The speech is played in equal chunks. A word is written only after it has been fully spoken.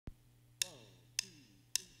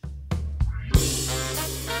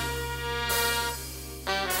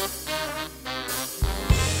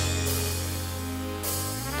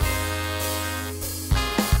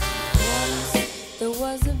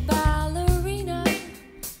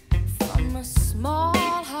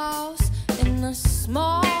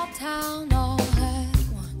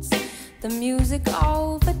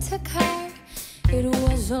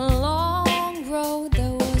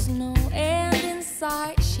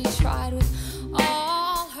tried with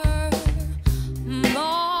all her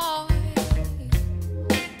might.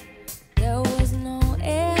 There was no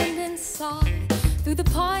end in sight. Through the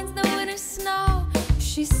pines, the winter snow,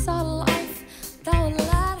 she saw life that would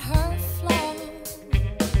let her flow.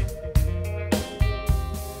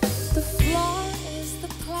 The floor is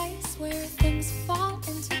the place where things fall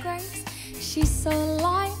into grace. She's so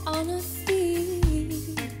light on her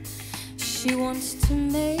feet. She wants to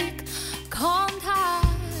make contact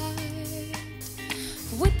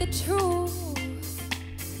with the truth.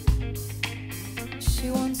 She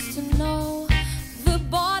wants to know the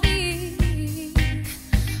body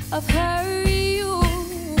of her youth.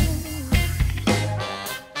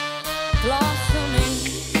 Blossoming,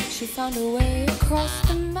 she found her way across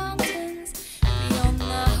the mountains. Beyond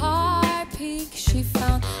the high peak, she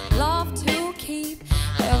found love to keep.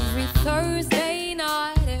 Every Thursday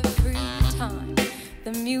night, every time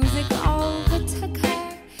the music overtook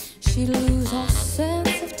her, she'd lose all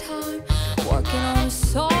sense of time. Working on a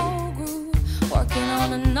soul groove, working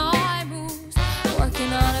on a night moves,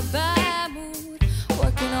 working on a bad mood,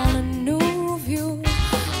 working on a new view.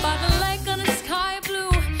 By the lake on the sky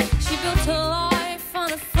blue, she built a life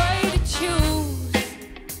unafraid to choose.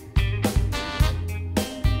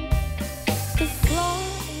 The floor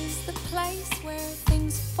is the place where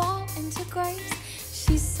things fall into grace.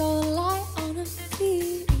 She's so light on her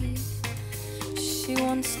feet. She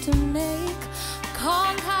wants to make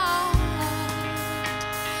contact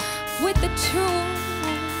with the truth.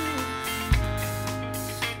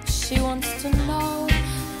 She wants to know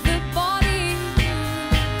the body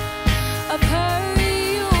of her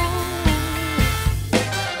youth.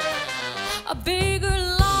 A bigger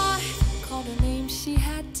lie called her name, she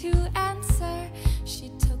had to answer. She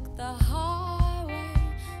took the highway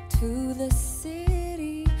to the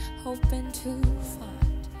city, hoping to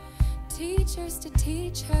find teachers to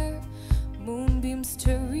teach her, moonbeams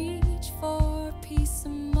to reach for peace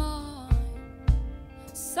of mind.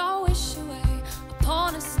 So wish away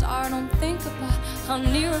upon a star, don't think about how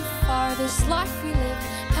near and far this life we live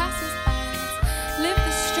passes by. Let's live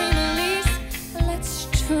the stream at least, let's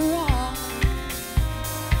try.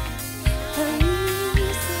 At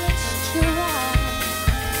least let's try.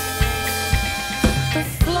 The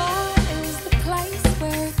floor is the place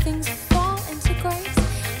where things fall into grace.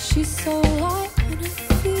 She's so light on her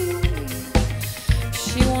feet.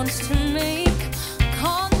 She wants to make